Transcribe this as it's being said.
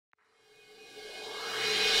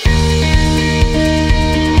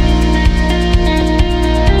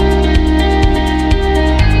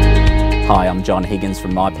I'm John Higgins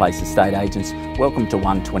from MYPlace Estate Agents. Welcome to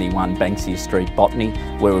 121 Banksia Street, Botany,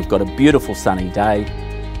 where we've got a beautiful sunny day.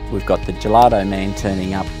 We've got the Gelato Man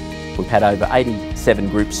turning up. We've had over 87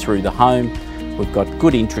 groups through the home. We've got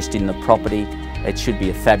good interest in the property. It should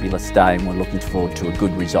be a fabulous day and we're looking forward to a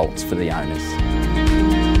good results for the owners.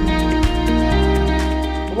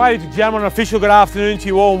 Ladies and gentlemen, an official good afternoon to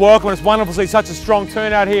you all and welcome. It's wonderful to see such a strong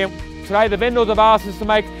turnout here. Today the vendors have asked us to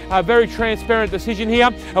make a very transparent decision here,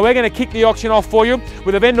 and we're going to kick the auction off for you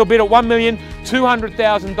with a vendor bid at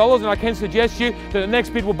 $1,200,000, and I can suggest to you that the next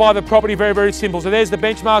bid will buy the property very, very simple. So there's the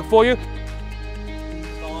benchmark for you.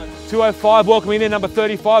 205, welcoming in number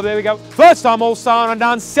 35, there we go. First time all signed and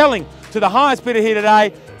done, selling to the highest bidder here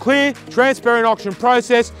today. Clear, transparent auction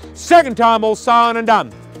process. Second time all signed and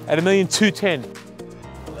done at $1,210,000.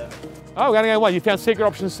 Oh, we're going to go one. You found secret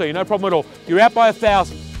option C, no problem at all. You're out by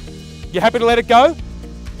 1,000. You happy to let it go?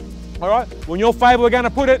 All right, well, in your favour, we're going to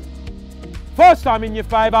put it. First time in your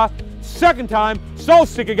favour, second time, sold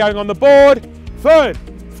sticker going on the board. Third,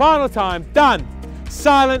 final time, done.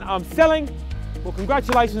 Silent, I'm selling. Well,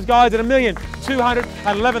 congratulations, guys, at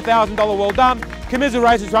 $1,211,000. Well done.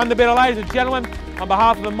 Commiserations for underbidder, ladies and gentlemen. On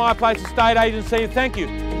behalf of the MYPlace Estate Agency, thank you.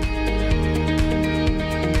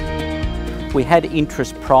 We had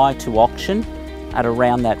interest prior to auction at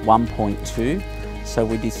around that 1.2, so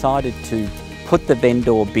we decided to put the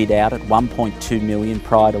vendor bid out at 1.2 million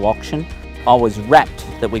prior to auction. I was rapt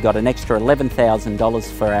that we got an extra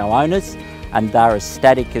 $11,000 for our owners, and they're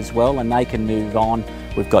ecstatic as well and they can move on.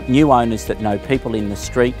 We've got new owners that know people in the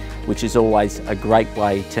street, which is always a great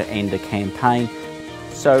way to end a campaign.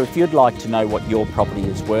 So if you'd like to know what your property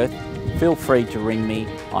is worth, feel free to ring me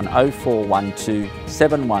on 0412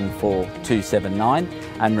 714 279,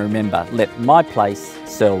 and remember, let MYPlace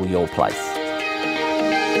sell your place.